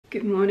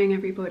Good morning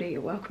everybody,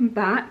 welcome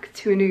back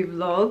to a new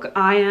vlog.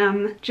 I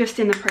am just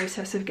in the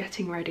process of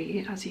getting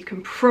ready, as you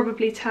can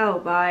probably tell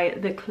by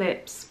the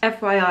clips.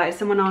 FYI,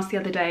 someone asked the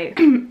other day,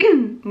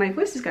 my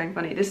voice is going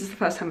funny, this is the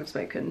first time I've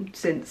spoken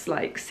since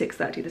like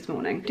 6:30 this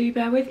morning. Do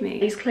bear with me.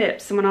 These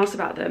clips, someone asked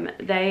about them,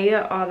 they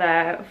are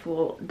there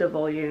for the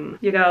volume.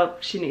 Your girl,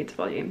 she needs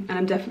volume. And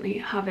I'm definitely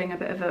having a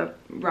bit of a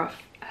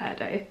rough hair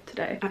day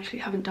today. Actually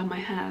haven't done my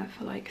hair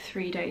for like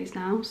 3 days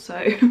now, so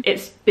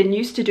it's been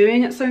used to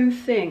doing its own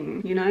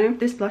thing, you know?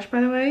 This blush, by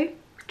the way,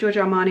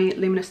 Giorgio Armani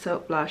Luminous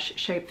Silk Blush,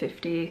 shade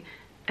 50,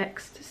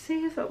 Ecstasy,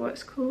 is that what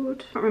it's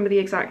called? I can't remember the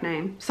exact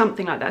name.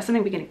 Something like that,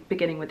 something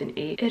beginning with an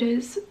E. It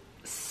is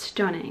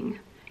stunning.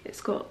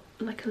 It's got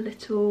like a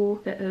little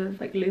bit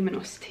of like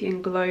luminosity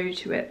and glow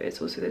to it, but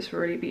it's also this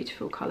really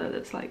beautiful colour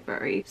that's like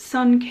very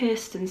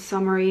sun-kissed and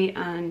summery,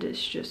 and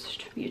it's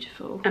just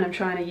beautiful. And I'm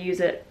trying to use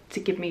it to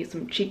give me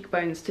some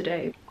cheekbones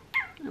today.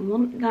 I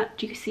want that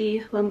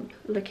juicy plump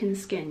looking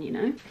skin, you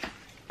know?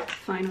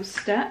 Final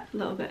step, a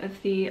little bit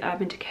of the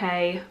Urban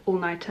Decay All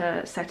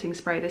Nighter Setting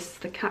Spray. This is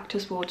the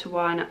Cactus Water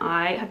one.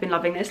 I have been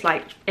loving this.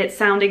 Like, it's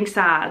sounding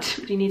sad.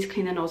 You need to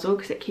clean the nozzle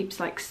because it keeps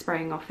like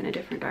spraying off in a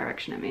different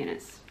direction at me, and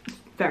it's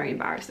very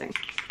embarrassing.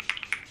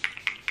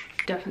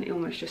 Definitely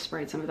almost just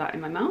sprayed some of that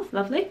in my mouth.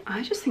 Lovely.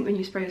 I just think when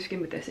you spray your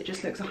skin with this, it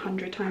just looks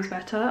 100 times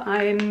better.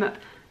 I'm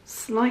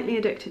slightly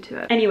addicted to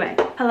it. Anyway,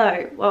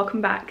 hello,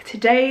 welcome back.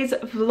 Today's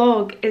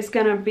vlog is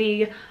gonna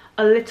be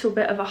a little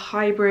bit of a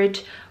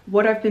hybrid,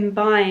 what I've been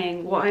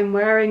buying, what I'm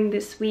wearing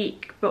this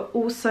week, but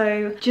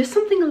also just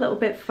something a little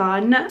bit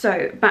fun.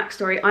 So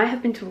backstory, I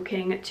have been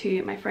talking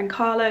to my friend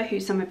Carla, who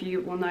some of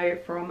you will know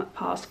from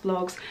past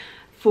vlogs,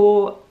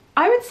 for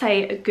I would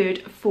say a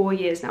good 4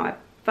 years now. I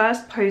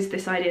first posed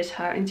this idea to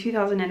her in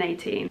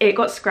 2018. It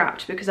got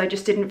scrapped because I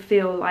just didn't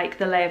feel like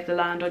the lay of the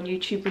land on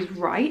YouTube was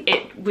right.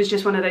 It was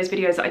just one of those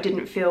videos that I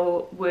didn't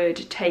feel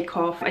would take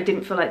off. I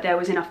didn't feel like there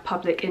was enough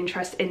public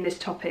interest in this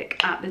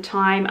topic at the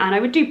time, and I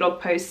would do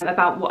blog posts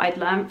about what I'd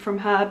learned from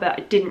her, but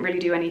I didn't really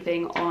do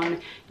anything on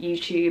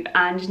YouTube.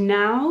 And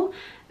now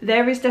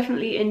there is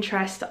definitely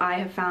interest I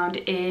have found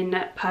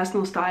in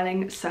personal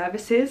styling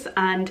services,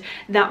 and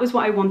that was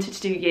what I wanted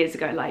to do years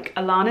ago. Like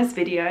Alana's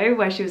video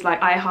where she was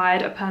like, I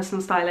hired a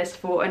personal stylist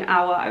for an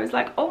hour. I was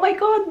like, oh my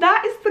god,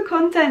 that is the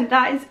content,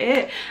 that is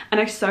it. And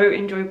I so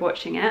enjoyed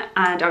watching it,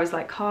 and I was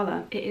like,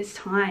 Carla, it is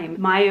time.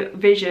 My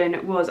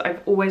vision was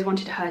I've always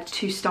wanted her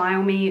to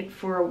style me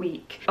for a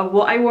week.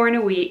 What I wore in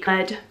a week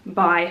led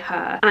by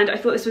her. And I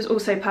thought this was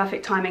also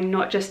perfect timing,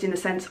 not just in the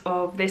sense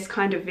of this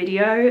kind of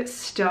video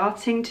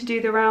starting to do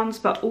the rounds,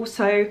 but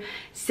also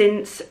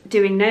since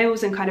doing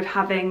nails and kind of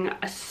having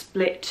a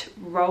split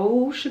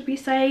role, should we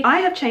say. I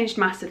have changed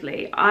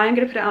massively. I'm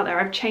gonna put it out there.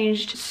 I've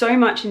changed so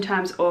much in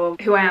terms of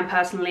who I am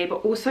personally,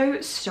 but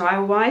also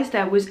style-wise.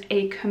 There was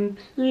a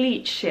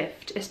complete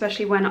shift,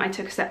 especially when I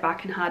took a step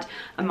back and had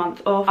a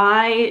month off.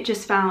 I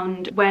just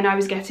found when I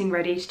was getting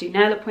ready to do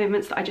nail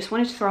appointments that I just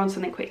wanted to throw on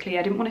something quickly.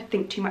 I didn't want to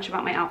think too much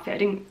about my outfit. I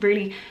didn't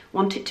really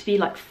want it to be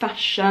like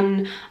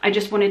fashion. I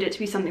just wanted it to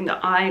be something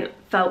that I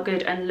felt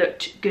good and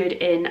looked good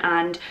in,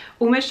 and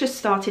almost just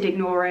started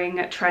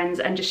ignoring trends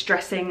and just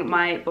dressing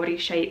my body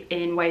shape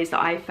in ways that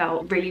I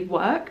felt really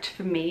worked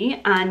for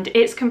me. And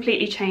it's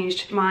completely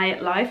changed my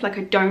life. Like,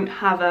 I don't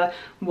have a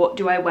what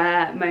do I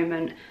wear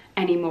moment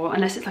anymore,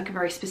 unless it's like a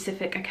very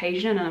specific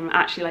occasion and I'm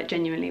actually like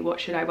genuinely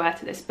what should I wear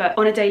to this. But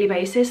on a daily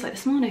basis, like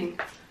this morning,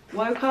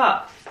 woke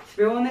up,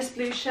 threw on this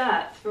blue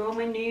shirt, threw on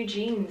my new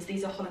jeans.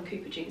 These are Holland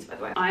Cooper jeans, by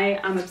the way. I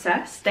am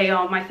obsessed. They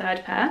are my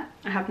third pair.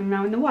 I have them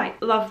now in the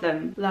white. Love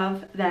them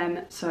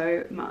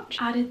so much.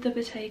 Added the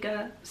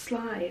Bottega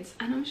slides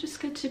and I was just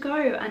good to go,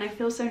 and I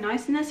feel so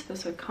nice in this. I feel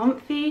so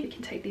comfy. We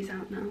can take these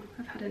out now.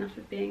 I've had enough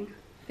of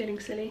feeling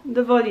silly.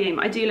 The volume,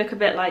 I do look a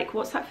bit like,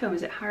 what's that film?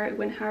 Is it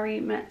When Harry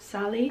Met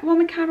Sally? The one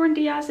with Cameron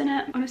Diaz in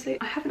it. Honestly,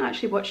 I haven't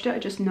actually watched it. I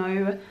just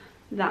know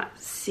that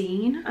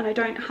scene, and I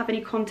don't have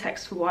any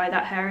context for why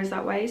that hair is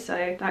that way,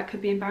 so that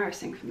could be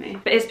embarrassing for me.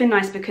 But it's been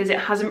nice because it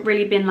hasn't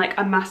really been like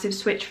a massive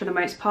switch for the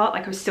most part.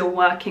 Like, I was still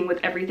working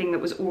with everything that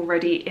was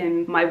already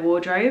in my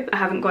wardrobe. I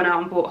haven't gone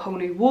out and bought a whole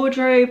new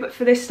wardrobe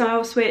for this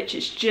style switch.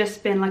 It's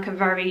just been like a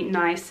very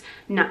nice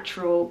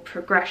natural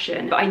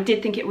progression. But I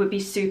did think it would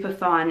be super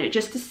fun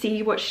just to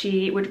see what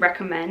she would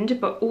recommend,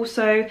 but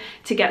also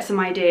to get some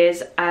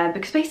ideas,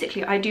 because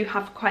basically I do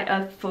have quite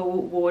a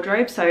full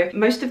wardrobe, so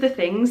most of the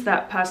things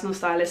that personal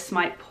stylists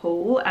might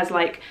pull as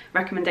like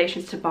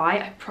recommendations to buy,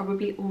 I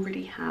probably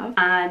already have,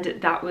 and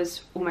that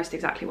was almost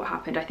exactly what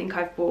happened. I think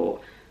I've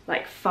bought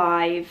like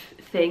 5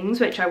 things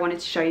which I wanted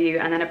to show you,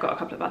 and then I've got a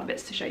couple of other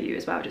bits to show you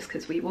as well, just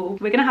because we're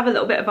gonna have a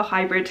little bit of a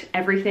hybrid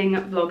everything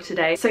vlog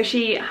today. So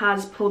she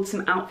has pulled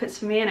some outfits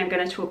for me, and I'm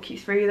going to talk you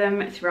through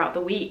them throughout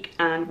the week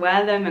and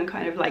wear them and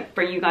kind of like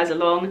bring you guys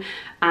along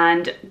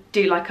and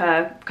do like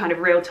a kind of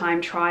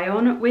real-time try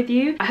on with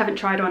you. I haven't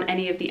tried on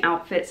any of the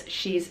outfits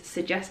she's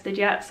suggested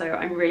yet, so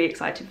I'm really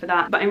excited for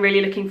that. But I'm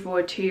really looking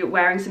forward to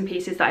wearing some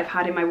pieces that I've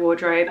had in my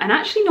wardrobe and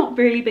actually not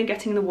really been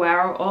getting the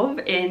wear of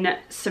in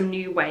some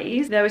new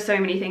ways. There were so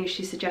many things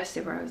she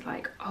suggested where I was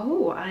like,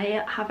 oh,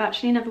 I have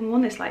actually never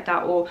worn this like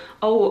that, or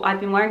oh, I've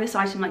been wearing this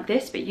item like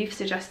this, but you've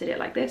suggested it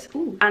like this.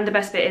 Ooh. And the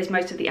best bit is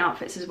most of the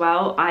outfits as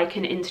well, I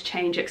can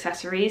interchange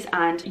accessories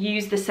and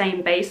use the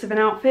same base of an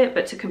outfit,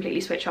 but to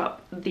completely switch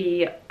up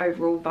the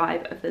overall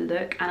vibe of the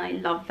look, and I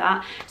love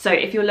that. So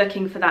if you're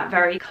looking for that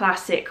very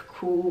classic,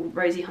 cool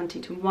Rosie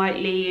Huntington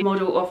Whiteley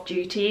model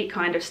off-duty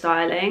kind of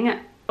styling,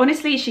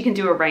 honestly, she can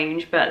do a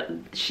range, but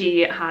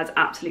she has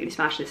absolutely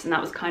smashed this, and that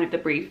was kind of the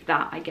brief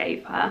that I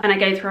gave her. And I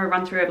gave her a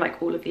run through of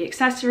like all of the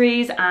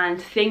accessories and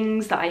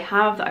things that I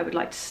have that I would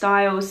like to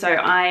style. So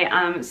I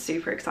am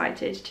super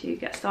excited to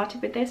get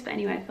started with this. But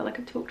anyway, I feel like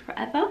I've talked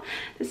forever.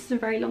 This is a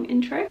very long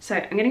intro. So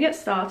I'm gonna get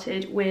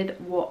started with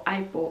what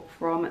I bought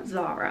from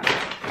Zara.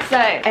 So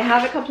I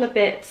have a couple of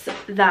bits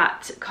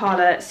that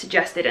Carla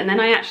suggested, and then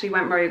I actually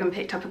went rogue and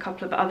picked up a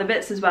couple of other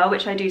bits as well,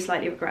 which I do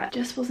slightly regret.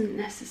 Just wasn't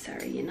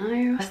necessary, you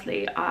know?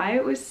 Firstly,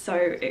 I was so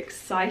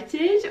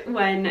excited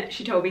when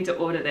she told me to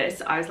order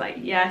this. I was like,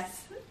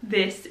 yes,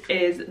 this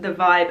is the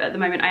vibe at the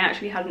moment. I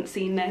actually hadn't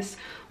seen this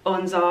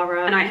on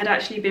Zara, and I had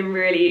actually been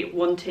really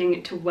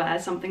wanting to wear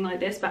something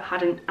like this, but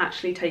hadn't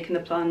actually taken the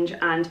plunge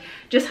and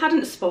just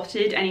hadn't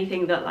spotted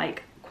anything that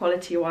like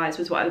quality wise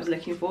was what I was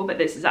looking for. But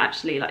this is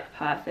actually like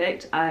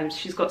perfect.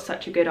 She's got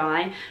such a good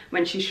eye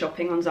when she's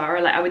shopping on Zara.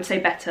 Like, I would say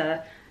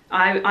better.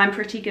 I'm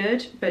pretty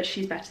good, but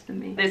she's better than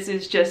me. This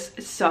is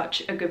just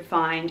such a good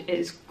find. It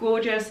is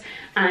gorgeous,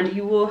 and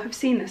you will have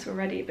seen this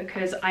already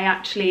because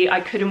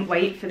I couldn't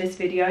wait for this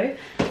video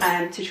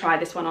to try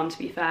this one on. To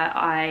be fair,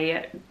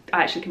 I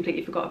actually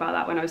completely forgot about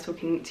that when I was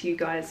talking to you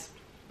guys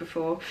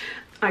before.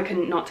 I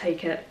couldn't not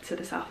take it to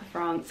the south of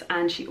France,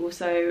 and she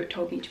also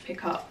told me to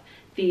pick up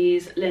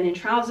these linen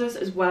trousers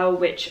as well,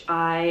 which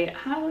I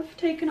have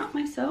taken up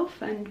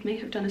myself and may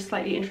have done a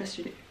slightly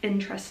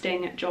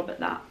interesting job at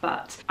that.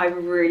 But I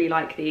really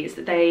like these.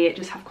 They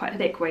just have quite a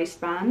thick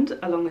waistband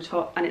along the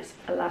top, and it's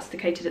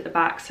elasticated at the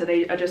back, so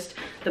they are just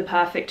the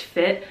perfect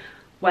fit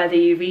whether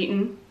you've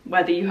eaten,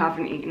 whether you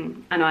haven't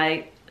eaten, and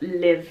I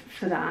live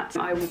for that.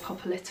 I will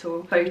pop a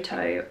little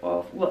photo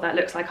of what that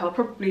looks like. I'll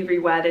probably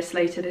rewear this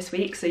later this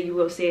week, so you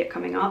will see it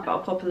coming up. I'll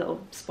pop a little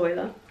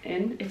spoiler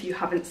in if you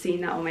haven't seen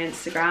that on my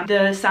Instagram.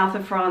 The south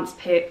of France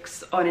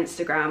pics on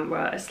Instagram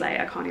were a slay,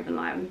 I can't even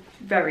lie. I'm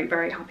very,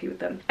 very happy with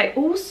them. I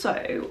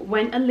also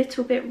went a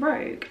little bit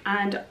rogue,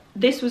 and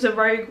this was a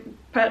rogue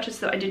purchase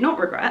that I did not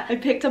regret. I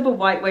picked up a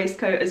white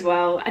waistcoat as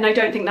well, and I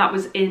don't think that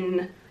was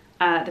in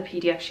the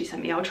PDF she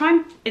sent me. I'll try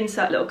and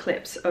insert little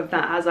clips of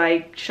that as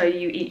I show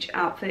you each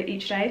outfit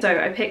each day. So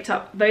I picked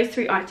up those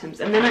 3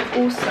 items, and then I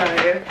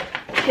also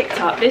picked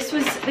up, this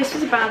was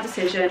a bad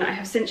decision. I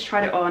have since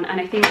tried it on,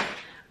 and I think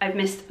I've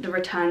missed the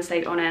return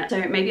date on it.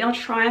 So maybe I'll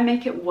try and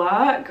make it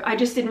work. I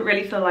just didn't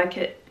really feel like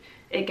it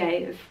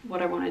gave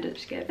what I wanted it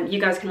to give. And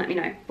you guys can let me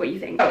know what you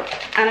think. Oh,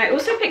 and I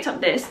also picked up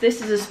this.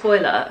 This is a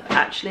spoiler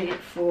actually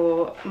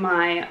for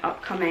my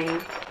upcoming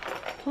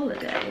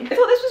holiday. I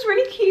thought this was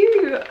really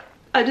cute.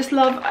 I just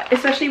love,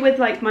 especially with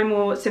like my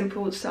more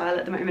simple style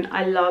at the moment,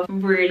 I love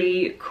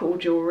really cool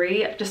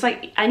jewelry, just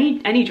like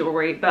any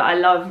jewelry, but I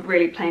love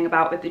really playing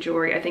about with the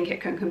jewelry. I think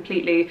it can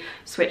completely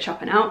switch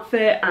up an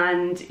outfit,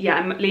 and yeah,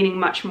 I'm leaning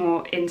much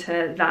more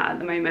into that at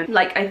the moment.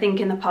 Like, I think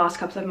in the past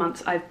couple of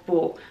months I've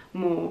bought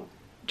more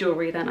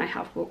jewelry than I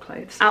have bought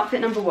clothes.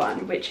 Outfit number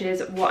 1, which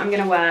is what I'm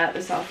gonna wear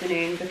this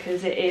afternoon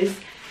because it is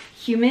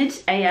humid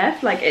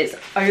AF. Like, it's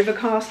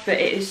overcast, but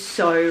it is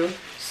so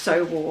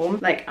warm.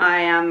 Like, I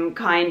am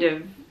kind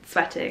of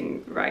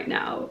sweating right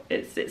now.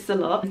 It's a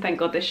lot. Thank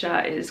God this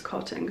shirt is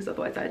cotton, because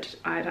otherwise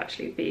I'd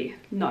actually be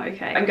not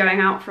okay. I'm going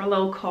out for a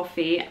little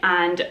coffee,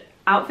 and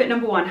outfit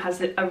number 1 has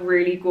a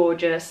really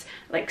gorgeous,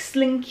 like,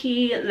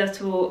 slinky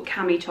little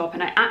cami top,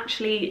 and I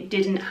actually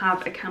didn't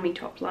have a cami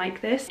top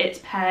like this. It's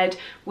paired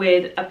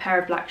with a pair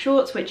of black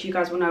shorts, which you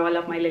guys will know I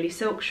love my Lily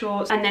Silk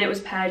shorts, and then it was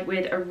paired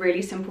with a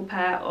really simple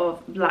pair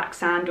of black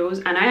sandals,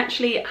 and I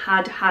actually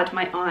had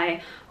my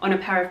eye on a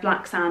pair of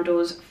black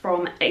sandals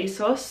from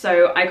ASOS,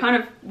 so I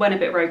kind of went a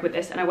bit rogue with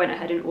this, and I went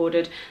ahead and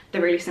ordered the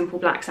really simple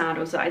black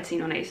sandals that I'd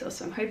seen on ASOS,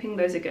 so I'm hoping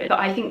those are good. But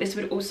I think this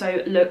would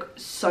also look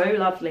so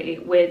lovely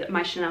with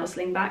my Chanel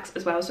slingbacks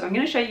as well, so I'm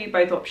going to show you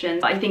both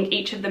options. I think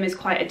each of them is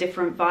quite a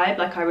different vibe.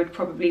 Like, I would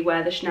probably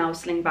wear the Chanel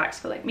slingbacks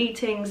for like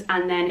meetings,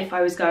 and then if I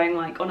was going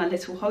like on a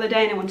little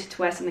holiday and I wanted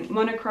to wear something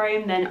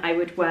monochrome, then I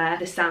would wear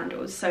the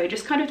sandals. So it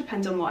just kind of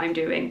depends on what I'm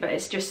doing, but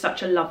it's just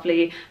such a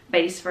lovely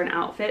base for an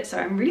outfit, so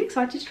I'm really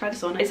excited to try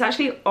this on. It's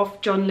actually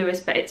off John Lewis,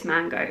 but it's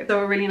mango, so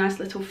a really nice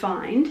little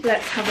find.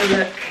 Let's have a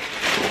look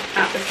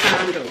at the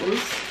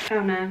sandals. Oh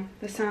no,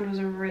 the sandals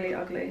are really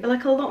ugly. They're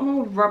like a lot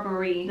more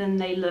rubbery than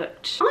they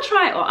looked. I'll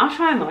try it on. I'll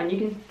try them on. You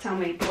can tell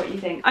me what you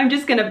think. I'm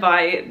just gonna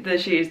buy the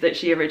shoes that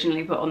she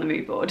originally put on the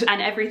mood board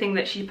and everything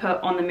that she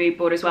put on the mood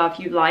board as well. If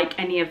you like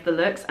any of the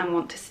looks and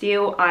want to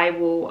steal, I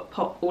will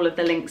pop all of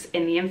the links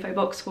in the info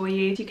box for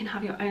you. So you can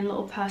have your own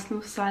little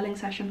personal styling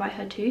session by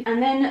her too.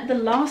 And then the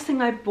last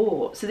thing I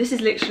bought, so this is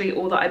literally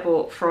all that I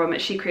bought from,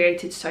 she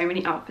created so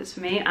many outfits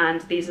for me,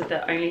 and these are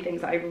the only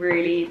things that I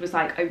really was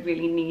like, I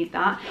really need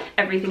that.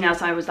 Everything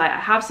else I was like, I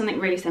have something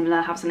really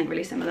similar,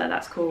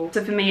 that's cool.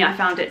 So for me, I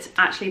found it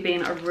actually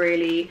being a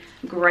really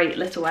great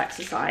little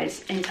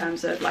exercise in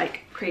terms of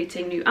like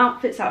creating new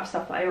outfits out of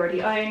stuff that I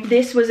already own.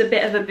 This was a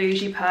bit of a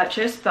bougie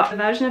purchase, but the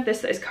version of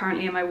this that is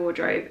currently in my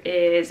wardrobe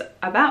is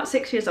about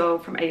 6 years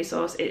old from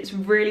ASOS. It's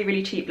really,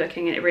 really cheap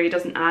looking and it really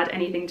doesn't add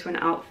anything to an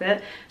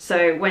outfit.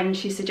 So when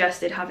she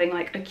suggested having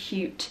like a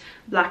cute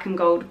black and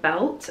gold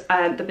belt,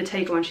 the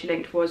Bottega one she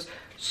linked was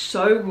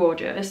so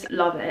gorgeous,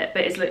 love it,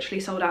 but it's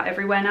literally sold out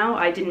everywhere now.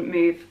 I didn't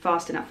move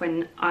fast enough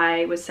when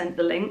I was sent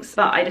the links,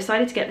 but I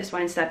decided to get this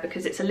one instead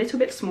because it's a little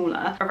bit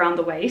smaller around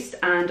the waist,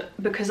 and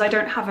because I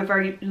don't have a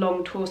very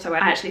long torso, I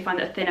actually find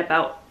that a thinner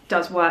belt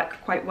does work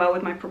quite well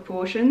with my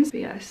proportions.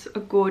 But yes,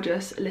 a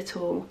gorgeous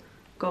little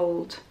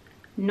gold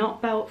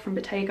knot belt from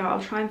Bottega.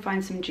 I'll try and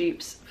find some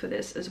dupes for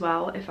this as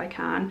well if I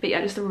can. But yeah,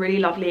 just a really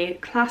lovely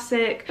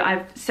classic.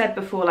 I've said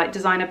before, like,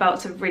 designer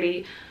belts are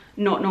really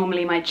not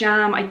normally my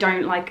jam. I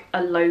don't like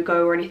a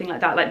logo or anything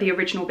like that. Like the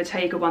original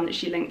Bottega one that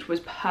she linked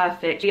was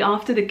perfect.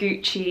 After the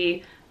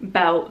Gucci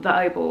belt that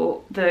I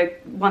bought, the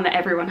one that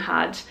everyone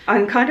had,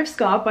 I'm kind of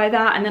scarred by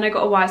that. And then I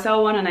got a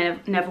YSL one and I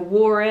never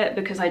wore it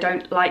because I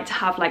don't like to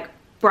have like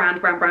brand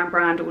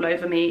all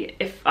over me.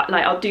 If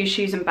like, I'll do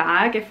shoes and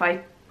bag if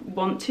I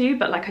want to,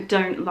 but like I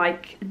don't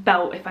like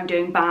belt if I'm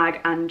doing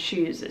bag and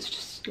shoes. It's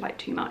just like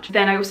too much.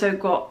 Then I also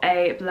got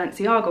a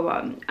Balenciaga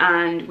one,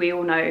 and we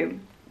all know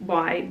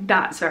why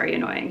that's very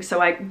annoying, so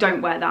I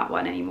don't wear that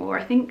one anymore.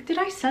 I think, did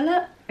I sell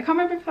it? I can't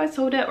remember if I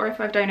sold it or if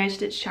I've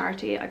donated it to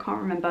charity. I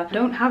can't remember. I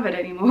don't have it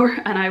anymore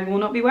and I will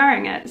not be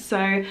wearing it,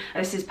 so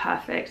this is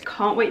perfect.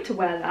 Can't wait to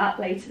wear that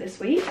later this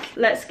week.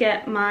 Let's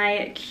get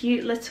my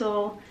cute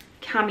little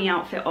cami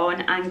outfit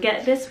on and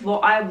get this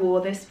what I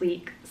wore this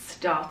week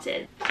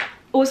started.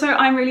 Also,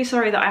 I'm really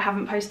sorry that I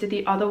haven't posted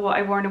the other what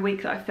I wore in a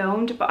week that I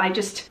filmed, but I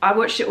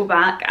watched it all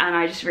back and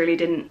I just really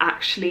didn't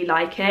actually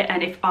like it.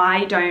 And if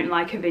I don't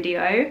like a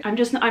video,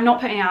 I'm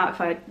not putting it out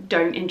if I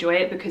don't enjoy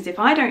it, because if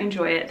I don't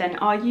enjoy it, then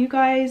are you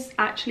guys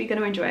actually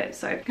going to enjoy it?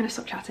 So I'm gonna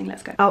stop chatting,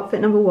 let's go.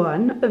 Outfit number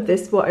one of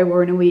this what I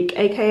wore in a week,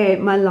 aka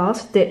my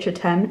last ditch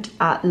attempt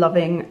at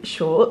loving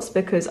shorts,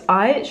 because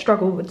I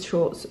struggle with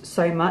shorts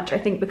so much. I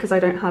think because I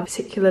don't have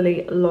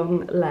particularly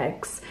long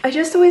legs, I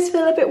just always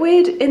feel a bit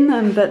weird in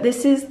them, but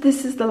this is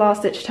the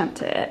last ditch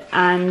attempt at it,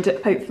 and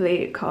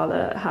hopefully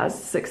Carla has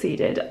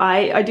succeeded.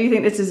 I do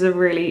think this is a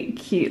really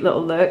cute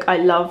little look. I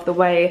love the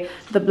way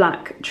the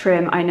black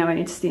trim, I know I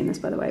need to steam this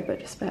by the way, but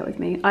just bear with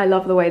me. I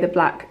love the way the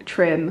black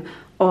trim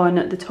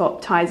on the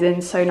top ties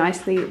in so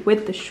nicely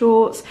with the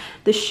shorts.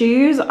 The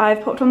shoes,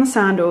 I've popped on the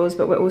sandals,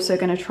 but we're also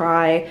going to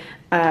try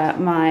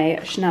my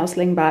Chanel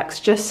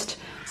slingbacks just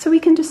so we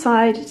can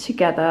decide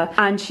together.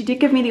 And she did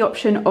give me the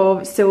option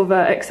of silver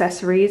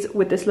accessories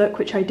with this look,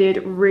 which I did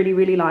really,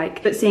 really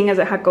like. But seeing as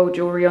it had gold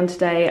jewellery on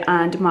today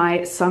and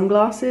my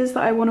sunglasses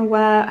that I want to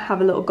wear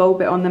have a little gold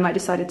bit on them, I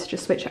decided to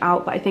just switch it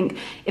out. But I think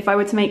if I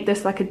were to make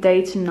this like a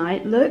day to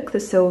night look, the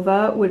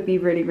silver would be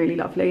really, really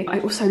lovely.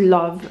 I also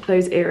love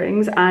those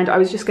earrings, and I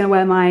was just going to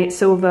wear my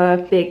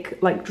silver big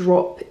like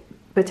drop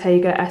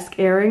Bottega-esque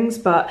earrings,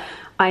 but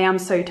I am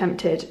so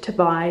tempted to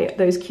buy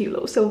those cute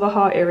little silver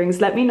heart earrings.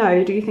 Let me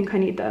know, do you think I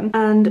need them?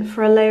 And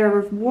for a layer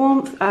of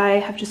warmth, I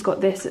have just got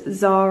this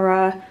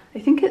Zara, I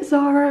think it's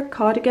Zara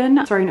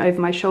cardigan thrown over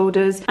my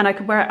shoulders, and I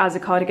could wear it as a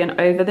cardigan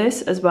over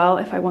this as well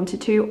if I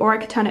wanted to, or I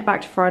could turn it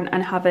back to front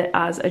and have it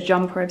as a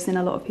jumper. I've seen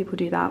a lot of people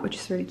do that, which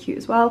is really cute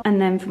as well. And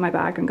then for my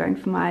bag, I'm going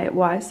for my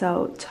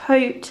YSL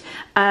tote,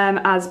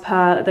 as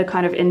per the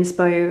kind of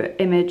inspo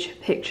image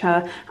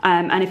picture.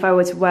 And if I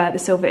were to wear the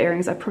silver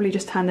earrings, I'd probably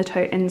just turn the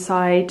tote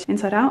inside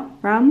out,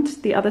 round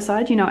the other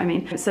side, you know what I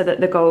mean? So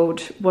that the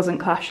gold wasn't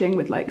clashing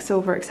with like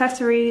silver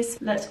accessories.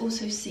 Let's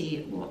also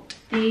see what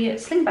the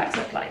slingbacks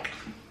look like.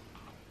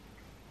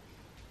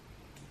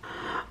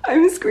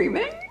 I'm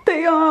screaming.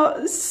 They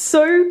are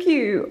so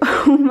cute.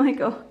 Oh my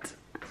god.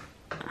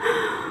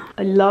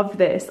 I love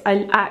this.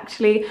 I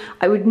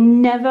would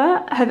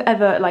never have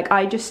ever, like,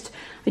 I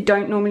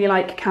don't normally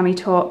like cami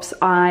tops.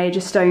 I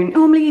just don't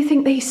normally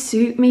think they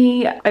suit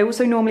me. I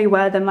also normally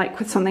wear them like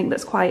with something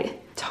that's quite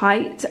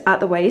tight at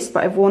the waist,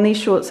 but I've worn these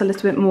shorts a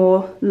little bit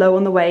more low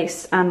on the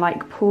waist and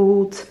like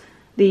pulled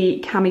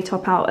the cami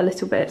top out a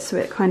little bit so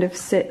it kind of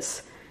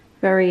sits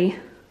very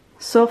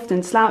soft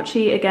and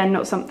slouchy. Again,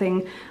 not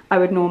something I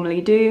would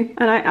normally do,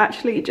 and I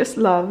actually just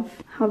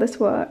love how this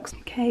works.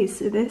 Okay,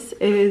 so this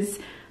is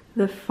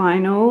the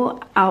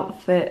final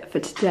outfit for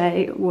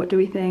today. What do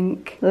we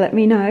think? Let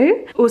me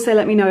know. Also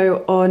let me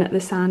know on the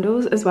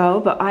sandals as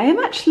well, but I am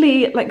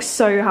actually like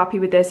so happy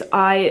with this.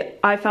 I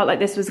felt like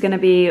this was going to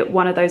be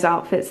one of those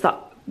outfits that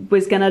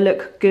was going to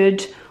look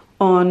good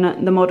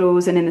on the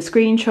models and in the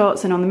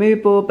screenshots and on the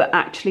mood board, but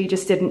actually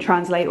just didn't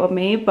translate on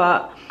me.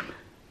 But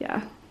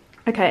yeah,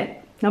 okay.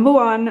 Number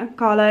one,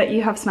 Carla,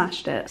 you have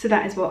smashed it. So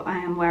that is what I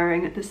am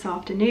wearing this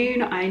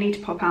afternoon. I need to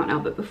pop out now,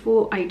 but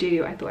before I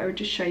do, I thought I would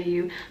just show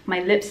you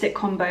my lipstick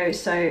combo.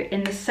 So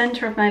in the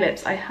center of my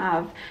lips, I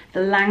have the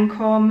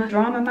Lancome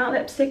Drama Matte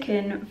Lipstick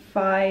in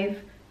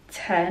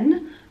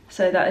 510.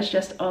 So that is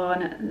just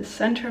on the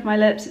center of my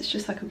lips. It's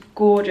just like a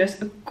gorgeous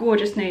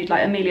nude.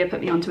 Like Amelia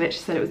put me onto it. She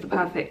said it was the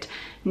perfect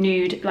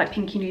nude, like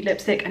pinky nude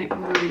lipstick, and it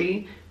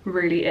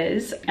really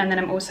is. And then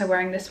I'm also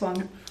wearing this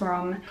one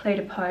from Clé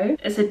de Peau.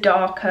 It's a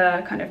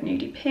darker kind of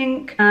nudie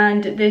pink,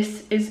 and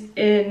this is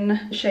in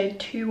the shade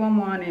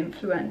 211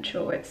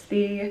 Influential. It's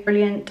the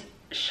Brilliant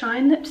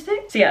Shine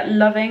lipstick. So yeah,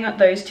 loving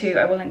those two.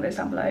 I will link those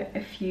down below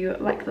if you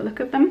like the look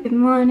of them. Good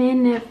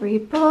morning,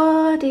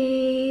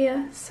 everybody.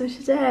 So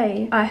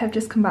today I have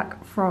just come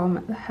back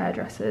from the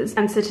hairdressers,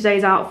 and so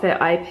today's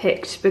outfit I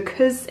picked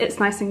because it's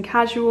nice and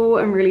casual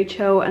and really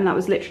chill, and that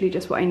was literally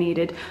just what I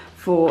needed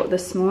for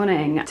this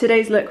morning.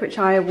 Today's look, which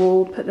I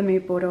will put the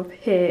mood board up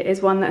here,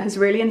 is one that has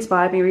really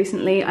inspired me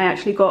recently. I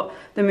actually got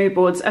the mood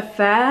boards a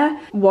fair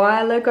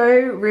while ago,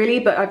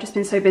 really, but I've just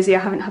been so busy I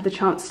haven't had the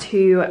chance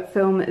to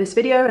film this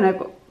video, and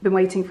I've been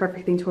waiting for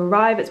everything to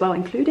arrive as well,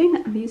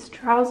 including these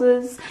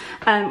trousers,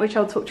 which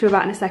I'll talk to you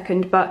about in a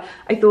second. But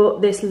I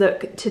thought this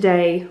look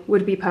today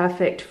would be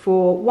perfect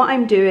for what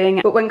I'm doing.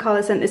 But when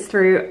Carla sent this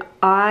through,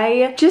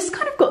 I just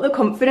kind of got the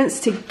confidence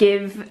to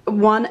give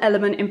one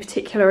element in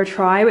particular a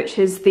try, which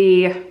is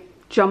the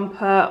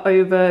jumper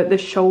over the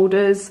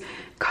shoulders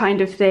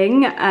kind of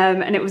thing,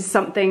 and it was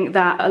something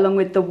that, along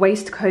with the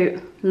waistcoat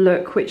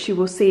look, which you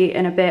will see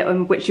in a bit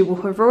and which you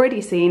will have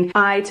already seen,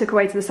 I took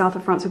away to the south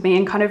of France with me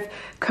and kind of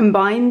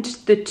combined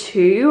the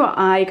two.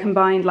 I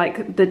combined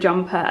like the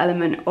jumper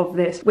element of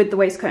this with the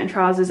waistcoat and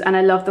trousers, and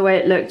I love the way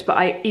it looked, but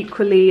I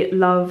equally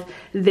love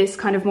this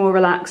kind of more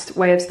relaxed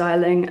way of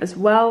styling as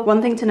well.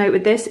 One thing to note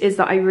with this is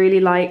that I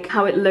really like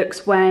how it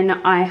looks when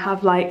I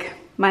have like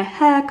my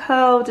hair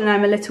curled and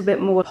I'm a little bit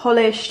more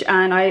polished,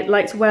 and I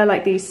like to wear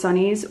like these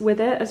sunnies with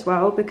it as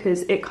well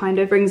because it kind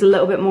of brings a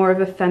little bit more of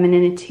a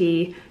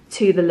femininity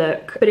to the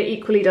look. But it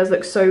equally does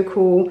look so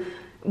cool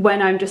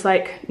when I'm just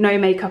like no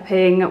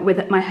makeuping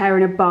with my hair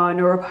in a bun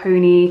or a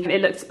pony.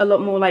 It looks a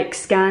lot more like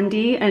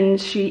Scandi and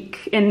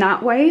chic in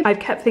that way. I've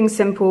kept things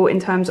simple in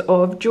terms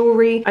of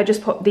jewellery. I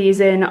just popped these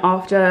in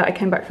after I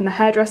came back from the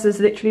hairdressers,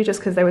 literally just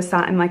because they were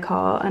sat in my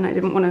car and I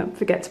didn't want to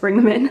forget to bring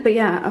them in. But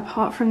yeah,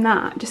 apart from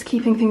that, just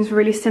keeping things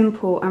really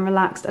simple and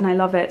relaxed, and I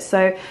love it.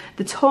 So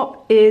the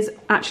top is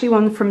actually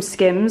one from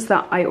Skims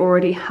that I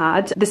already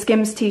had. The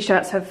Skims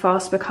t-shirts have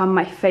fast become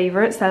my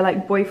favourites. They're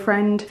like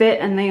boyfriend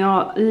fit, and they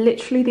are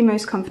literally the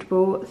most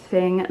comfortable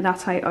thing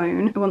that I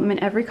own. I want them in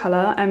every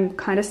colour. I'm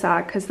kind of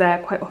sad because they're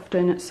quite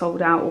often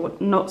sold out, or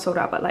not sold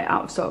out but like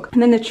out of stock. And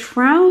then the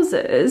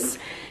trousers,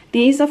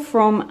 these are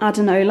from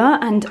Adenola,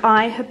 and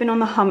I have been on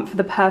the hunt for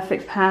the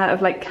perfect pair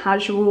of like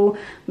casual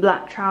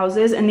black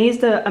trousers, and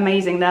these are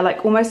amazing. They're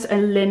like almost a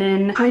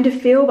linen kind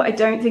of feel, but I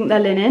don't think they're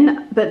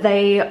linen, but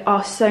they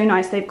are so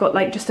nice. They've got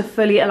like just a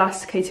fully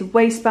elasticated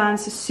waistband,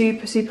 so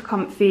super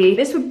comfy.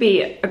 This would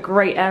be a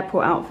great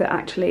airport outfit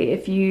actually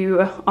if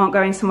you aren't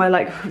going somewhere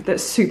like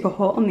that's super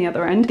hot on the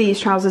other end. These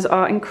trousers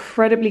are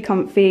incredibly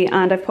comfy,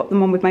 and I've popped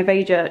them on with my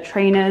BEIGE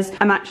trainers.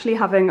 I'm actually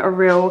having a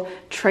real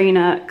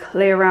trainer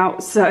clear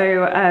out,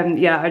 so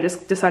yeah, I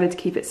just decided to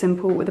keep it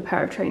simple with a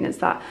pair of trainers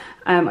that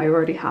I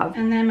already have.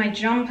 And then my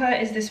jumper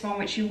is this one,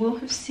 which you will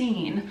have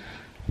seen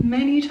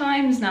many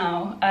times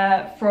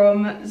now,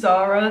 from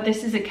Zara.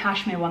 This is a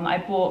cashmere one that I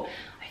bought.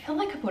 I feel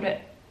like I bought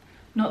it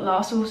not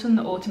last autumn,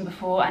 the autumn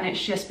before, and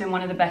it's just been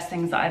one of the best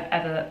things that I've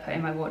ever put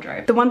in my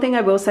wardrobe. The one thing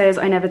I will say is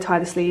I never tie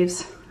the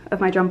sleeves of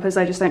my jumpers.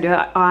 I just don't do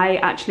it. I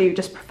actually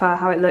just prefer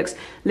how it looks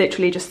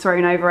literally just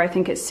thrown over. I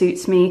think it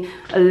suits me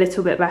a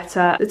little bit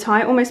better. The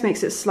tie almost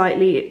makes it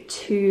slightly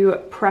too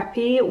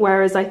preppy,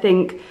 whereas I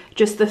think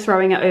just the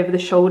throwing it over the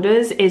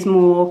shoulders is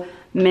more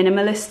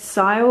minimalist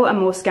style and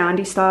more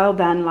Scandi style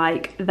than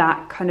like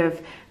that kind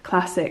of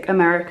classic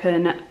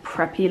American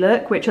preppy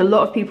look, which a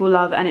lot of people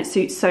love and it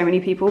suits so many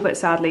people, but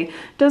sadly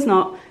does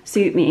not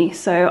suit me.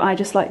 So I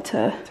just like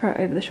to throw it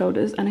over the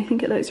shoulders, and I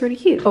think it looks really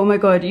cute. Oh my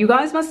god, you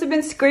guys must have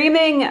been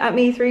screaming at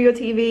me through your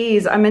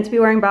TVs. I'm meant to be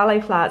wearing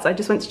ballet flats. I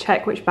just went to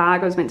check which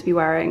bag I was meant to be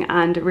wearing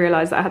and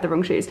realised that I had the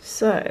wrong shoes.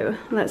 So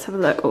let's have a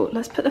look. Oh,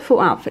 let's put the full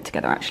outfit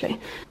together actually.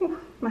 Ooh,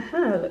 my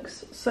hair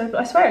looks so,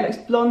 I swear it looks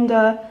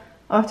blonder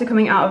after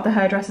coming out of the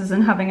hairdressers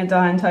and having a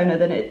dye and toner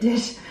than it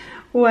did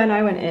when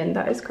I went in.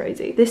 That is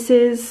crazy. This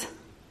is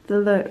the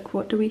look.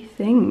 What do we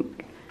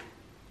think?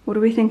 What do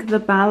we think of the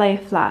ballet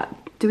flat?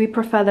 Do we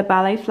prefer the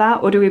ballet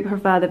flat or do we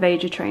prefer the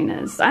BEIGE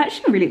trainers? I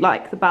actually really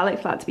like the ballet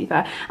flat, to be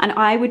fair, and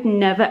I would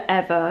never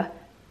ever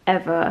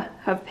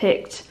have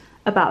picked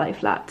a ballet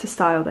flat to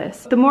style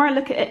this. The more I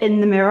look at it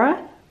in the mirror,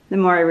 the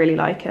more I really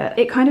like it.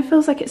 It kind of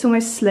feels like it's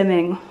almost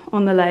slimming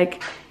on the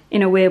leg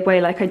in a weird way.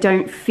 Like I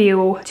don't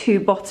feel too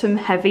bottom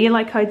heavy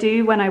like I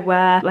do when I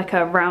wear like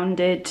a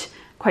rounded,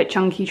 quite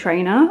chunky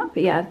trainer.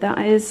 But yeah, that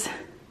is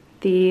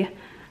the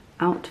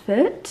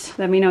outfit.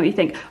 Let me know what you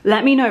think.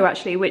 Let me know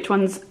actually which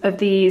ones of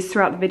these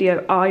throughout the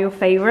video are your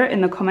favorite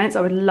in the comments.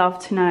 I would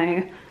love to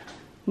know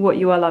what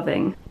you are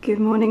loving. Good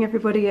morning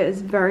everybody. It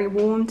is very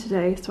warm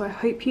today, so I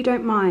hope you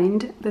don't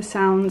mind the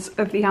sounds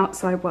of the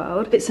outside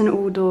world. It's an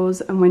all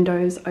doors and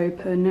windows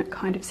open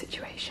kind of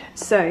situation.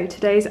 So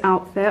today's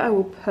outfit, I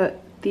will put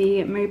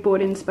the mood board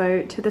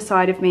inspo to the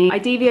side of me. I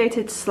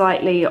deviated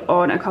slightly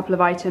on a couple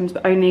of items,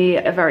 but only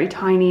a very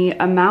tiny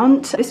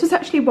amount. This was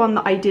actually one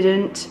that I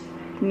didn't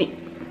need.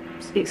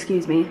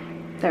 Excuse me,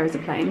 there is a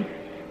plane.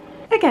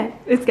 Okay,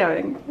 it's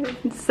going.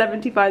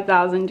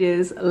 75,000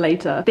 years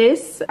later.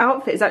 This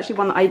outfit is actually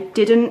one that I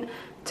didn't,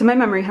 to my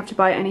memory, have to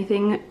buy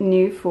anything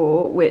new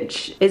for,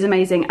 which is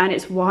amazing. And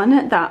it's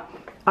one that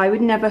I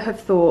would never have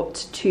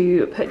thought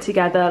to put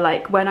together.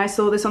 Like when I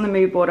saw this on the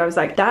mood board, I was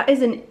like, that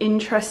is an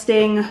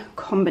interesting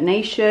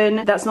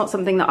combination. That's not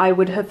something that I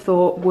would have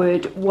thought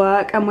would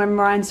work. And when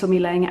Ryan saw me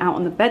laying it out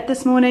on the bed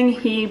this morning,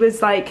 he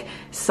was like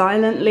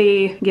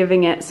silently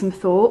giving it some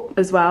thought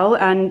as well.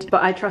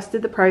 But I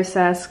trusted the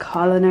process.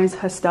 Carla knows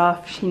her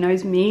stuff. She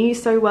knows me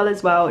so well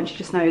as well. And she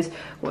just knows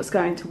what's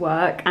going to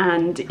work.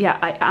 And yeah,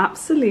 I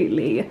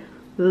absolutely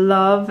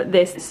love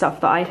this stuff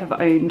that I have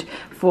owned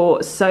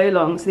for so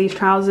long. So these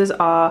trousers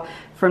are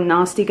from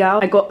Nasty Gal.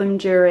 I got them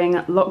during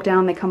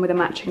lockdown. They come with a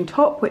matching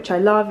top, which I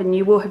love, and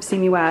you will have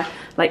seen me wear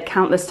like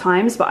countless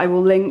times, but I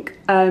will link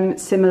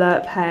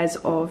similar pairs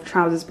of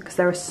trousers because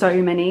there are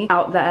so many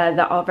out there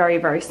that are very,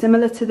 very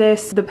similar to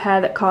this. The pair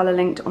that Carla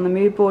linked on the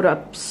mood board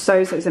are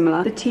so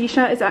similar. The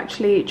t-shirt is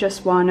actually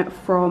just one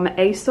from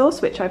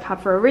ASOS, which I've had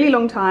for a really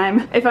long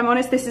time. If I'm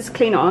honest, this is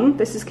clean on,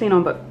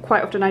 but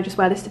quite often I just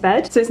wear this to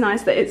bed. So it's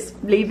nice that it's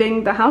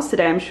leaving the house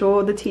today. I'm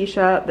sure the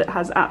t-shirt that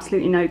has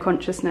absolutely no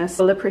consciousness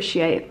will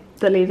appreciate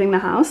the leaving the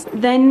house.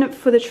 Then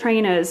for the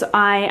trainers,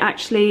 I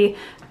actually,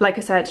 like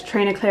I said,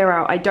 trainer clear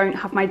out. I don't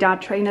have my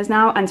dad trainers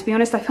now, and to be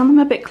honest, I found them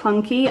a bit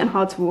clunky and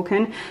hard to walk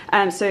in.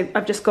 So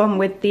I've just gone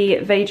with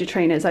the BEIGE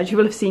trainers, as you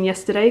will have seen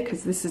yesterday,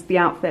 because this is the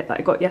outfit that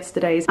I got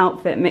yesterday's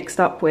outfit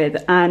mixed up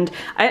with, and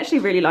I actually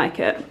really like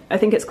it. I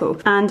think it's cool.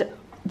 And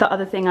the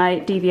other thing I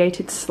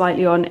deviated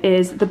slightly on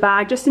is the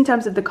bag, just in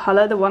terms of the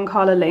colour. The one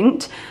Carla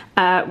linked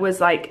was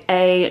like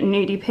a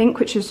nudie pink,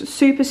 which is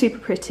super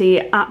pretty.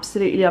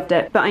 Absolutely loved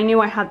it. But I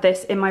knew I had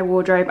this in my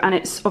wardrobe, and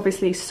it's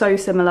obviously so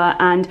similar,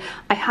 and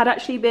I had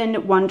actually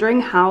been wondering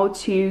how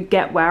to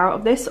get wear out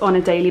of this on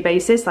a daily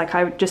basis. Like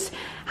I just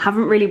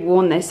haven't really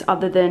worn this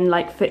other than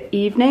like for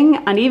evening,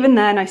 and even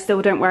then I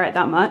still don't wear it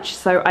that much.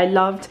 So I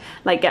loved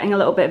like getting a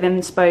little bit of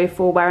inspo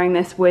for wearing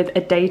this with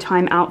a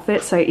daytime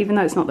outfit. So even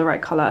though it's not the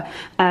right colour,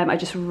 I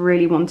just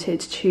really wanted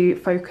to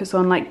focus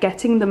on like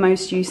getting the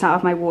most use out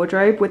of my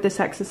wardrobe with this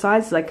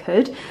exercise as I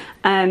could.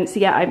 So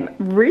yeah, I'm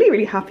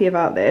really happy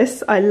about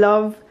this. I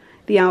love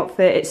the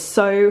outfit. It's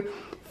so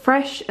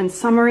fresh and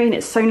summery, and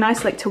it's so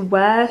nice like to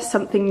wear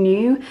something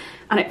new,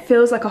 and it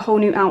feels like a whole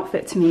new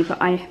outfit to me,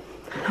 but I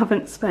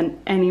haven't spent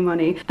any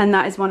money, and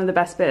that is one of the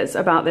best bits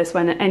about this,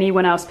 when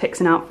anyone else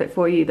picks an outfit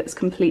for you that's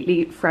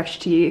completely fresh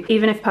to you.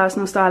 Even if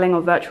personal styling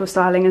or virtual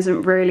styling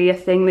isn't really a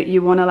thing that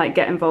you want to like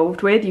get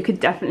involved with, you could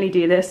definitely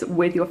do this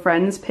with your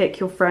friends. Pick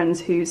your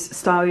friends whose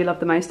style you love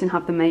the most and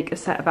have them make a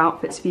set of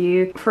outfits for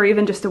you for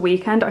even just a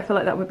weekend. I feel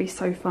like that would be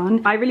so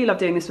fun. I really love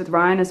doing this with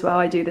Ryan as well.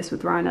 I do this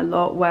with Ryan a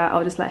lot, where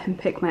I'll just let him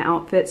pick my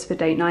outfits for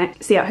date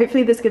night. So yeah,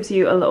 hopefully this gives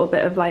you a little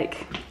bit of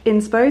like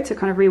inspo to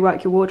kind of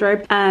rework your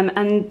wardrobe.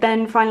 And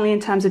then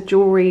finally, in terms of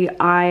jewellery,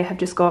 I have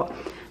just got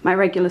my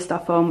regular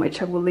stuff on,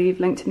 which I will leave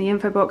linked in the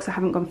info box. I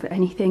haven't gone for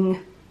anything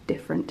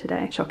different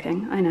today.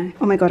 Shocking, I know.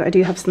 Oh my god, I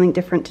do have something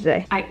different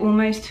today. I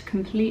almost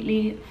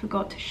completely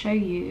forgot to show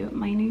you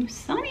my new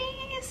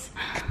sunnies.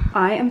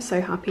 I am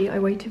so happy. I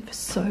waited for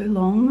so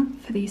long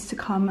for these to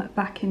come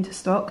back into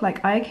stock.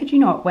 Like, I kid you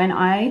not, when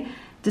I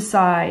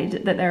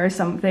decide that there is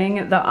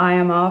something that I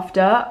am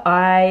after,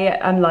 I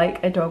am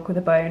like a dog with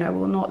a bone. I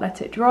will not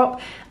let it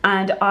drop.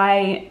 And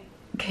I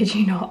kid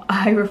you not,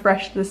 I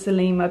refreshed the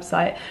Celine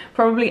website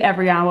probably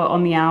every hour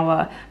on the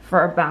hour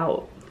for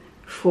about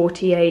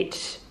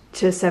 48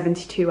 to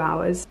 72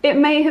 hours. It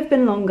may have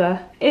been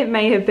longer. It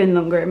may have been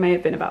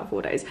about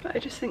 4 days. But I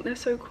just think they're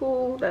so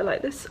cool. They're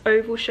like this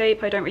oval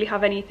shape. I don't really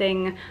have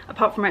anything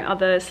apart from my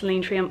other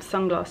Celine Triumph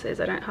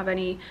sunglasses. I don't have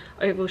any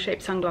oval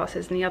shaped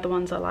sunglasses, and the other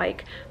ones are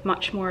like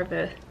much more of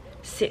a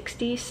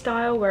 60s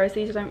style, whereas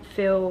these don't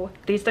feel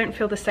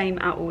the same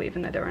at all,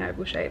 even though they're an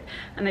oval shape.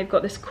 And they've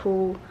got this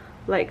cool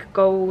like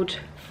gold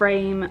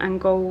frame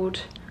and gold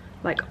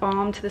like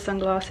arm to the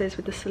sunglasses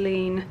with the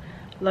Celine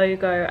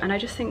logo, and I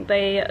just think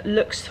they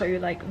look so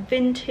like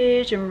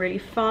vintage and really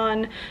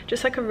fun.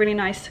 Just like a really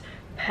nice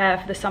pair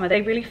for the summer.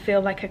 They really feel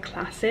like a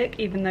classic,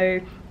 even though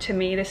to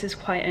me this is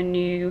quite a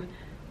new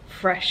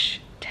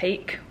fresh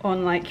take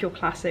on like your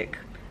classic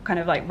kind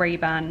of like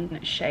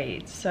Ray-Ban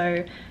shades.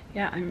 So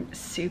yeah, I'm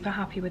super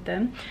happy with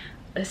them.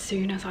 as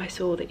soon as I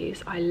saw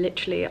these,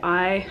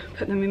 I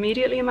put them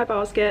immediately in my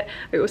basket.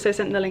 I also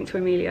sent the link to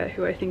Amelia,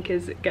 who I think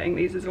is getting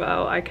these as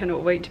well. I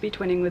cannot wait to be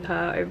twinning with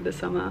her over the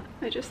summer.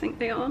 I just think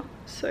they are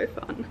so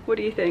fun. What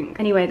do you think?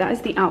 Anyway, that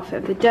is the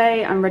outfit of the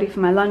day. I'm ready for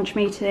my lunch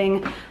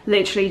meeting.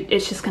 Literally,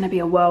 it's just going to be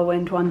a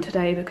whirlwind one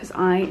today because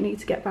I need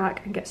to get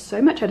back and get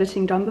so much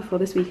editing done before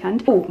this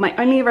weekend. Oh, my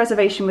only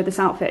reservation with this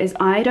outfit is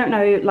I don't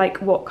know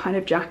like what kind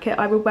of jacket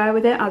I would wear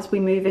with it as we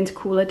move into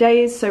cooler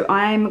days. So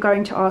I'm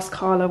going to ask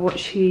Carla what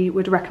she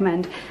would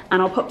recommend,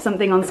 and I'll pop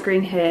something on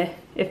screen here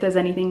if there's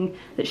anything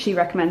that she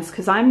recommends,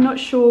 because I'm not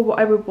sure what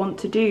I would want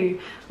to do.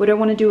 Would I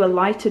want to do a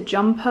lighter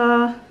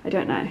jumper? I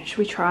don't know. Should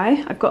we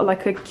try? I've got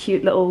like a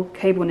cute little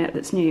cable knit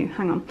that's new.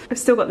 Hang on. I've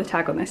still got the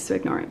tag on this, so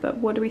ignore it. But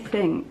what do we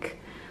think?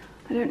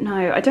 I don't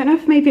know. I don't know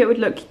if maybe it would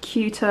look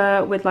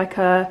cuter with like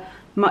a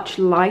much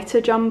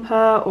lighter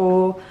jumper,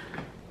 or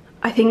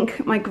I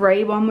think my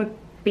grey one would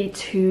be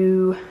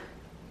too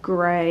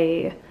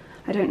grey.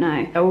 I don't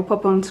know. I will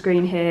pop on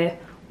screen here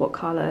what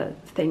Carla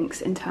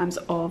thinks in terms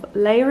of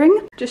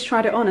layering. Just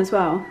tried it on as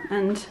well,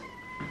 and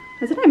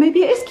I don't know,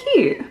 maybe it is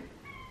cute.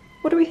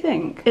 What do we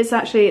think? This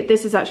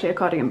is actually a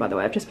cardigan, by the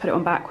way. I've just put it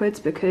on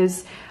backwards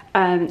because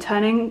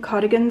turning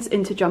cardigans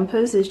into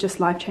jumpers is just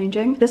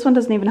life-changing. This one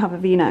doesn't even have a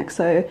v-neck,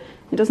 so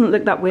it doesn't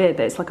look that weird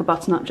that it's like a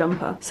button-up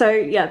jumper. So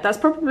yeah, that's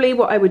probably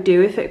what I would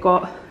do if it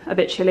got a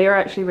bit chillier.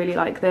 I actually really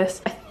like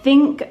this. I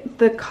think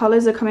the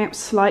colours are coming up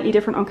slightly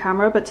different on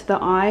camera, but to the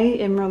eye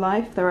in real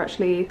life, they're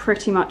actually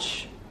pretty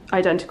much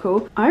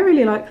identical. I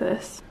really like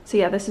this. So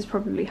yeah, this is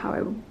probably how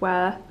I would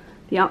wear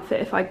the outfit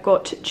if I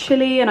got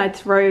chilly and I'd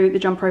throw the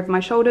jumper over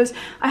my shoulders.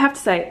 I have to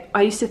say,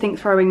 I used to think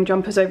throwing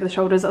jumpers over the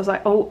shoulders, I was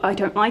like, oh, I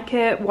don't like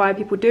it. Why are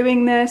people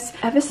doing this?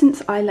 Ever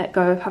since I let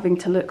go of having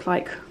to look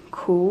like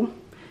cool,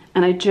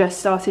 and I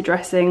just started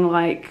dressing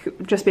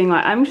like, just being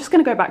like, I'm just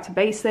gonna go back to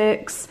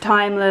basics,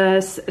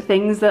 timeless,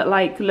 things that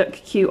like look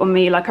cute on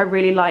me. Like I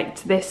really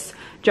liked this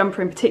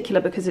jumper in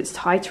particular because it's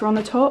tighter on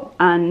the top,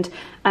 and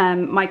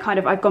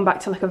I've gone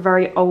back to like a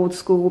very old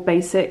school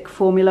basic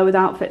formula with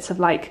outfits of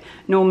like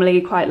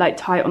normally quite like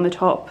tight on the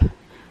top,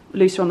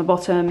 looser on the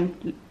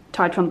bottom,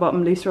 tighter on the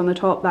bottom, looser on the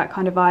top, that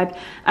kind of vibe.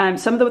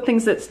 Some of the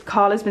things that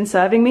Carla's been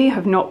serving me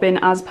have not been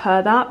as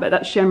per that, but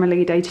that's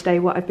generally day to day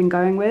what I've been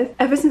going with.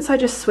 Ever since I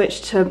just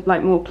switched to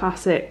like more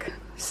classic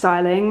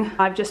styling,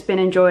 I've just been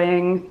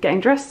enjoying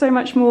getting dressed so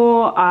much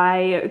more.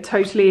 I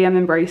totally am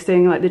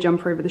embracing like the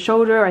jumper over the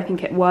shoulder. I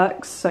think it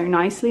works so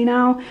nicely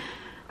now.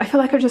 I feel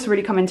like I've just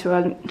really come into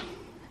an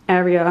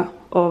area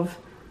of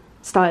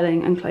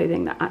styling and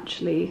clothing that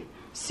actually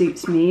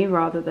suits me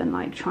rather than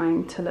like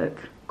trying to look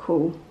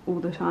cool all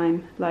the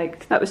time.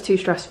 Like that was too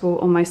stressful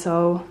on my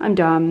soul. I'm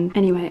done.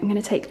 Anyway, I'm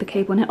gonna take the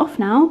cable knit off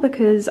now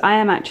because I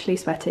am actually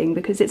sweating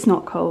because it's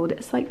not cold.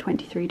 It's like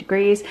 23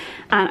 degrees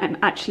and I'm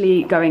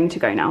actually going to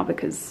go now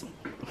because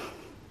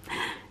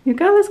your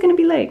girl is gonna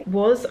be late.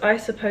 Was I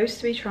supposed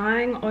to be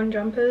trying on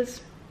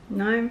jumpers?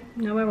 No,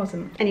 I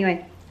wasn't.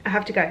 Anyway, I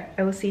have to go.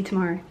 I will see you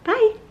tomorrow.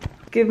 Bye.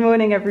 Good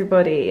morning,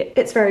 everybody.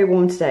 It's very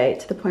warm today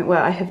to the point where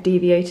I have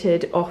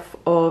deviated off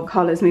of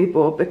Carla's mood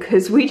board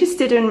because we just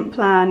didn't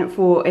plan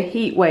for a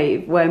heat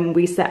wave when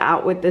we set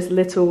out with this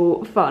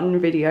little fun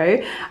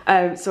video.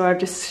 So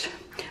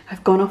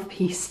I've gone off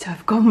piste,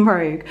 I've gone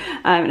rogue,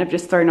 and I've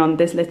just thrown on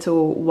this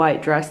little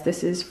white dress.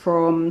 This is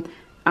from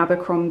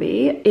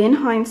Abercrombie. In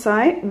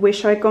hindsight,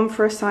 wish I'd gone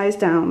for a size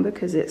down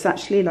because it's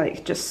actually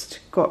like just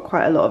got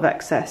quite a lot of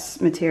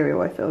excess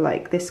material. I feel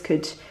like this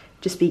could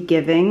just be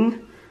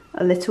giving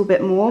a little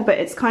bit more, but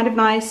it's kind of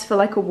nice for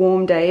like a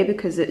warm day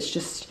because it's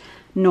just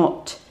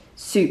not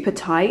super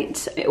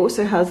tight. It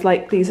also has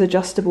like these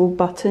adjustable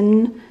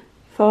button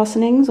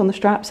fastenings on the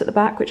straps at the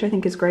back, which I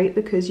think is great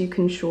because you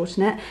can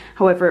shorten it.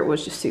 However, it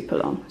was just super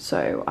long,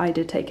 so I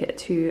did take it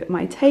to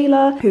my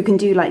tailor who can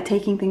do like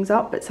taking things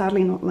up, but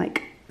sadly not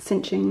like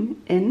cinching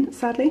in,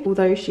 sadly,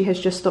 although she has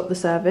just stopped the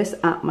service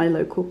at my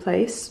local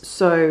place.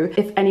 So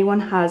if anyone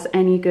has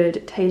any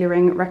good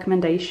tailoring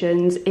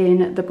recommendations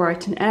in the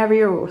Brighton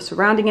area or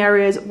surrounding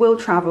areas, we'll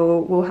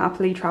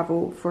happily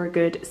travel for a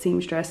good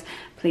seamstress.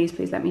 Please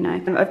let me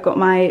know. I've got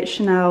my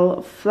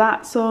Chanel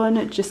flats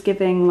on, just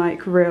giving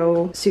like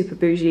real super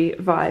bougie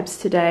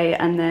vibes today,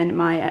 and then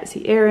my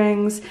Etsy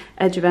earrings,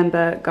 Edge of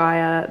Ember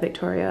Gaia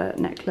Victoria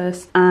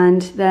necklace,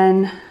 and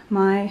then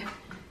my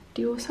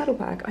Dior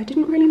saddlebag. I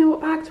didn't really know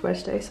what bag to wear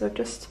today, so I've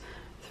just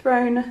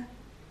thrown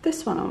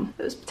this one on.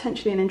 It was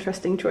potentially an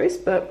interesting choice,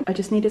 but I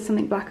just needed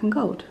something black and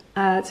gold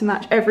to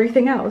match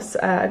everything else.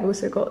 I've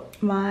also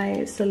got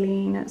my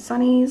Celine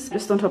sunnies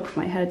just on top of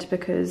my head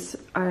because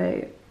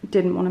I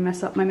didn't want to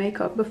mess up my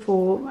makeup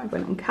before I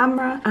went on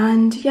camera.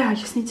 And yeah, I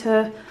just need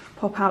to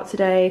pop out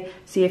today,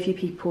 see a few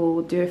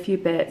people, do a few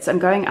bits. I'm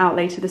going out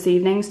later this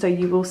evening, so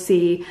you will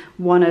see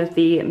one of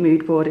the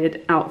mood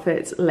boarded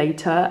outfits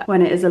later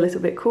when it is a little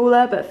bit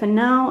cooler, but for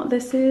now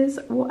this is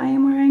what I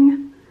am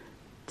wearing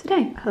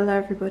today. Hello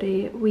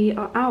everybody, we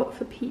are out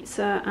for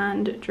pizza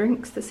and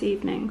drinks this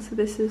evening, so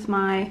this is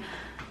my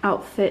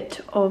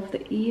outfit of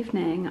the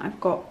evening. I've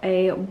got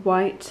a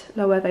white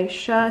lower waist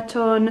shirt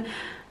on,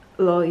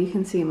 lol, you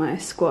can see my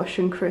squash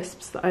and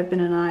crisps that I've been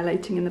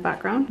annihilating in the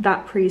background.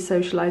 That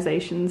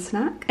pre-socialization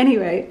snack.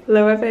 Anyway,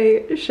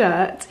 Loewe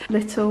shirt,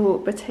 little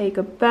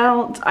bottega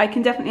belt. I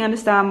can definitely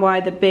understand why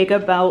the bigger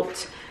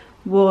belt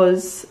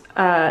was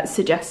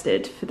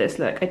suggested for this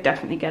look. I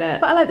definitely get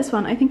it, but I like this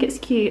one. I think it's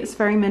cute, it's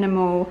very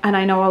minimal, and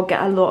I know I'll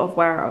get a lot of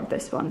wear out of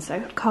this one, so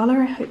Carla,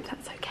 I hope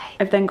that's okay.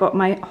 I've then got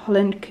my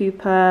Holland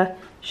Cooper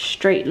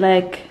straight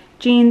leg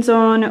jeans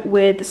on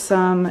with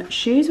some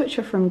shoes which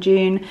are from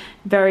June,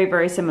 very,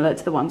 very similar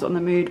to the ones on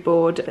the mood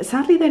board, but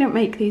sadly they don't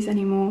make these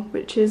anymore,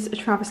 which is a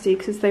travesty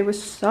because they were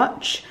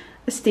such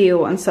a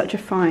steal and such a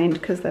find,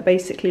 because they're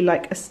basically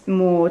like a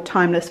more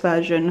timeless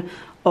version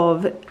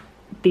of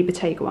the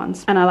Bottega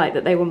ones, and I like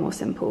that they were more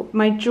simple.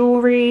 My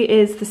jewellery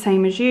is the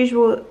same as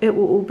usual, it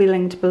will all be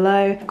linked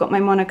below. I've got my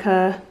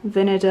Monica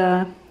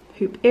Vinader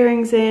hoop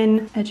earrings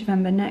in, edge of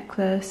ember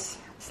necklace,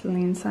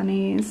 Celine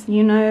sunnies,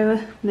 you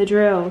know the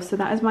drill. So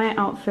that is my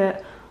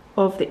outfit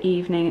of the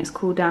evening. It's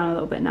cooled down a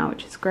little bit now,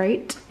 which is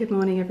great. Good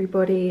morning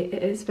everybody.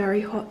 It is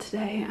very hot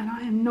today and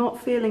I am not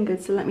feeling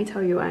good, so let me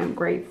tell you, I am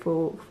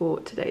grateful for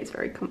today's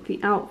very comfy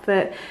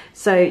outfit.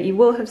 So you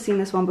will have seen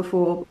this one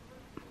before.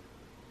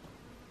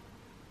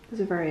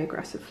 There's a very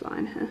aggressive fly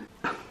in here.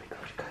 Oh my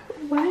gosh, go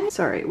away.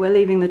 Sorry, we're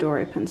leaving the door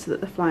open so that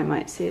the fly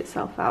might see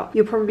itself out.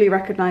 You'll probably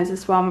recognise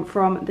this one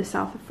from the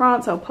south of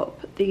France. I'll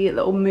pop the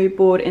little mood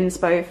board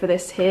inspo for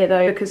this here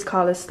though, because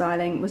Carla's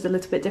styling was a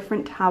little bit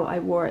different to how I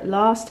wore it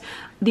last.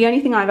 The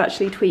only thing I've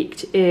actually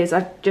tweaked is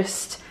I've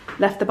just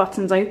left the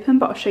buttons open,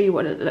 but I'll show you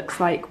what it looks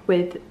like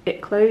with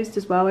it closed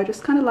as well. I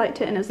just kind of liked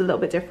it and it's a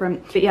little bit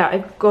different. But yeah,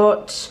 I've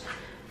got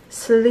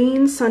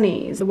Celine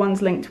sunnies. The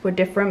ones linked were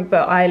different,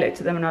 but I looked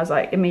at them and I was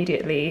like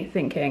immediately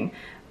thinking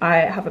I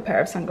have a pair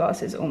of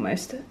sunglasses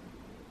almost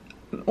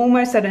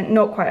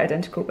not quite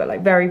identical, but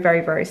like very,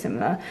 very, very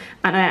similar,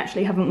 and I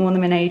actually haven't worn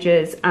them in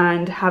ages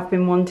and have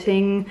been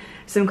wanting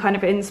some kind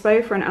of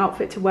inspo for an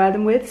outfit to wear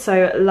them with,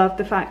 so love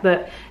the fact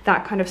that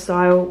that kind of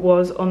style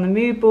was on the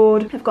mood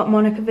board. I've got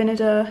Monica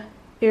Vinader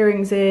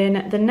earrings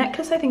in. The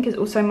necklace I think is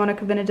also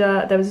Monica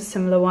Vinader. There was a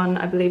similar one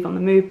I believe on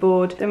the mood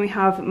board. Then we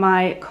have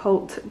my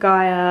Cult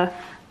Gaia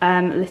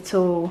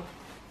little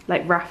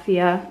like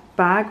raffia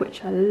bag,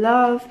 which I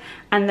love,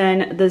 and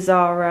then the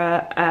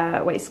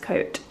Zara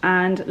waistcoat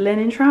and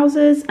linen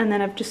trousers, and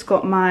then I've just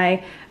got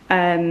my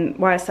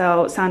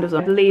YSL sandals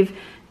on. I believe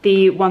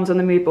the ones on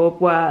the mood board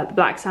were the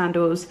black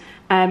sandals.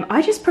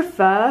 I just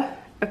prefer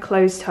a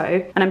closed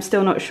toe, and I'm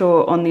still not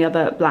sure on the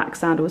other black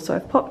sandals, so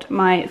I've popped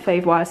my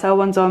fave YSL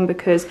ones on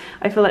because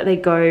I feel like they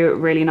go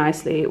really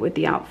nicely with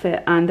the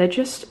outfit and they're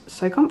just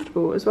so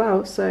comfortable as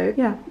well. So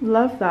yeah,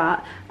 love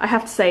that. I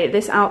have to say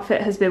this outfit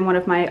has been one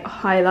of my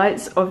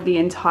highlights of the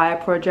entire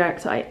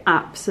project. I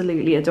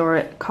absolutely adore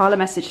it. Carla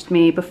messaged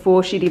me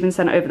before she'd even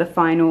sent over the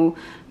final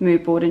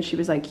mood board and she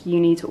was like, you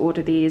need to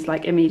order these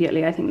like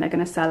immediately. I think they're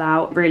gonna sell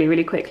out really,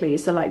 really quickly,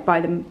 so like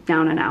buy them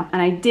now and now.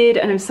 And I did,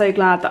 and I'm so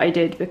glad that I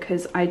did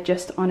because I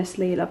just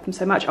honestly love them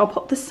so much. I'll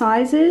pop the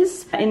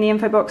sizes in the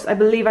info box. I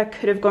believe I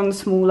could have gone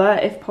smaller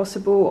if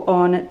possible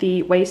on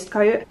the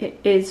waistcoat. It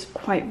is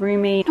quite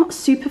roomy, not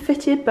super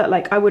fitted, but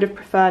like I would have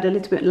preferred a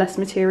little bit less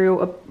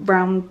material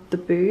around the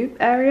boob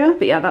area.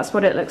 But yeah, that's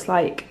what it looks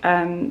like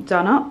done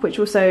up, which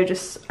also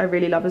just I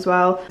really love as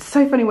well. It's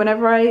so funny,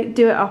 whenever I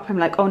do it up I'm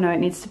like, oh no, it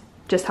needs to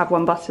just have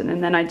one button,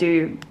 and then I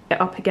do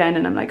it up again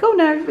and I'm like, oh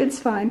no, it's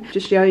fine.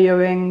 Just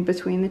yo-yoing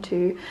between the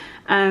two.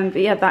 But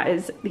yeah, that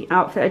is the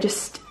outfit.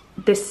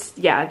 This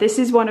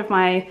is one of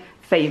my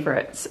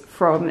favorites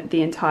from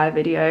the entire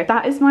video.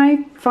 That is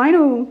my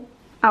final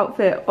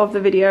outfit of the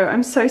video.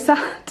 I'm so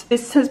sad.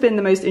 This has been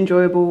the most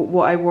enjoyable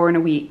what I wore in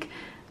a week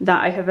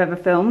that I have ever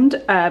filmed,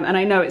 and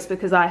I know it's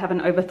because I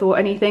haven't overthought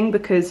anything,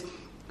 because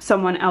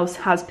someone else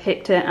has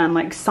picked it and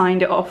like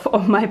signed it off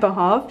on my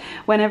behalf.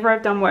 Whenever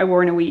I've done what I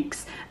wore in a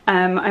week's,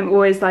 I'm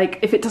always like,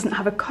 if it doesn't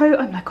have a coat,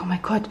 I'm like, oh my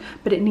god,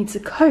 but it needs a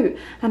coat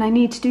and I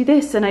need to do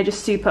this, and I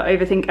just super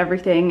overthink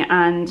everything,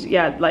 and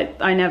yeah, like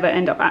I never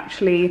end up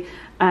actually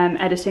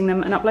editing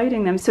them and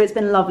uploading them. So it's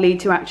been lovely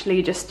to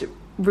actually just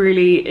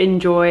really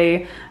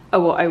enjoy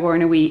what I wore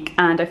in a week,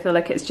 and I feel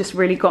like it's just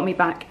really got me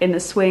back in the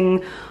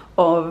swing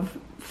of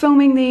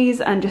filming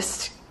these and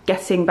just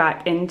getting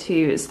back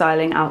into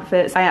styling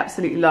outfits. I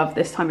absolutely love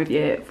this time of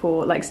year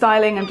for like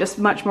styling. I'm just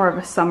much more of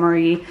a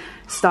summery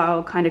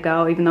style kind of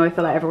girl, even though I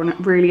feel like everyone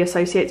really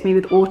associates me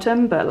with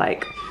autumn, but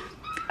like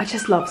I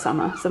just love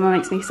summer. Summer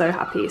makes me so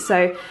happy.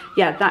 So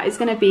yeah, that is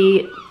going to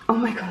be, oh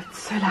my god, it's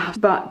so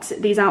loud. But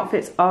these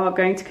outfits are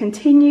going to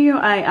continue.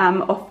 I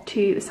am off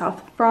to the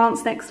south of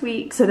France next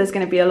week, so there's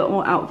going to be a lot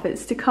more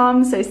outfits to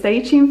come, so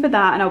stay tuned for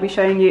that, and I'll be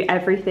showing you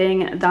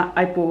everything that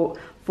I bought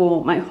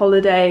for my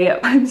holiday.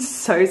 I'm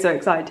so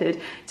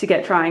excited to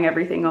get trying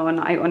everything on.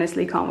 I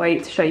honestly can't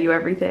wait to show you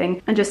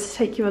everything and just to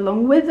take you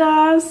along with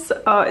us.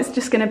 It's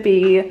just gonna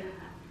be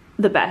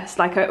the best.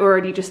 Like I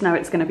already just know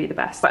it's gonna be the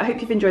best. But I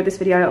hope you've enjoyed this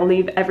video. I'll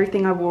leave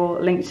everything I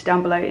wore linked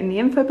down below in the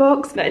info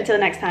box. But until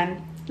next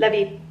time, love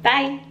you,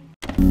 bye.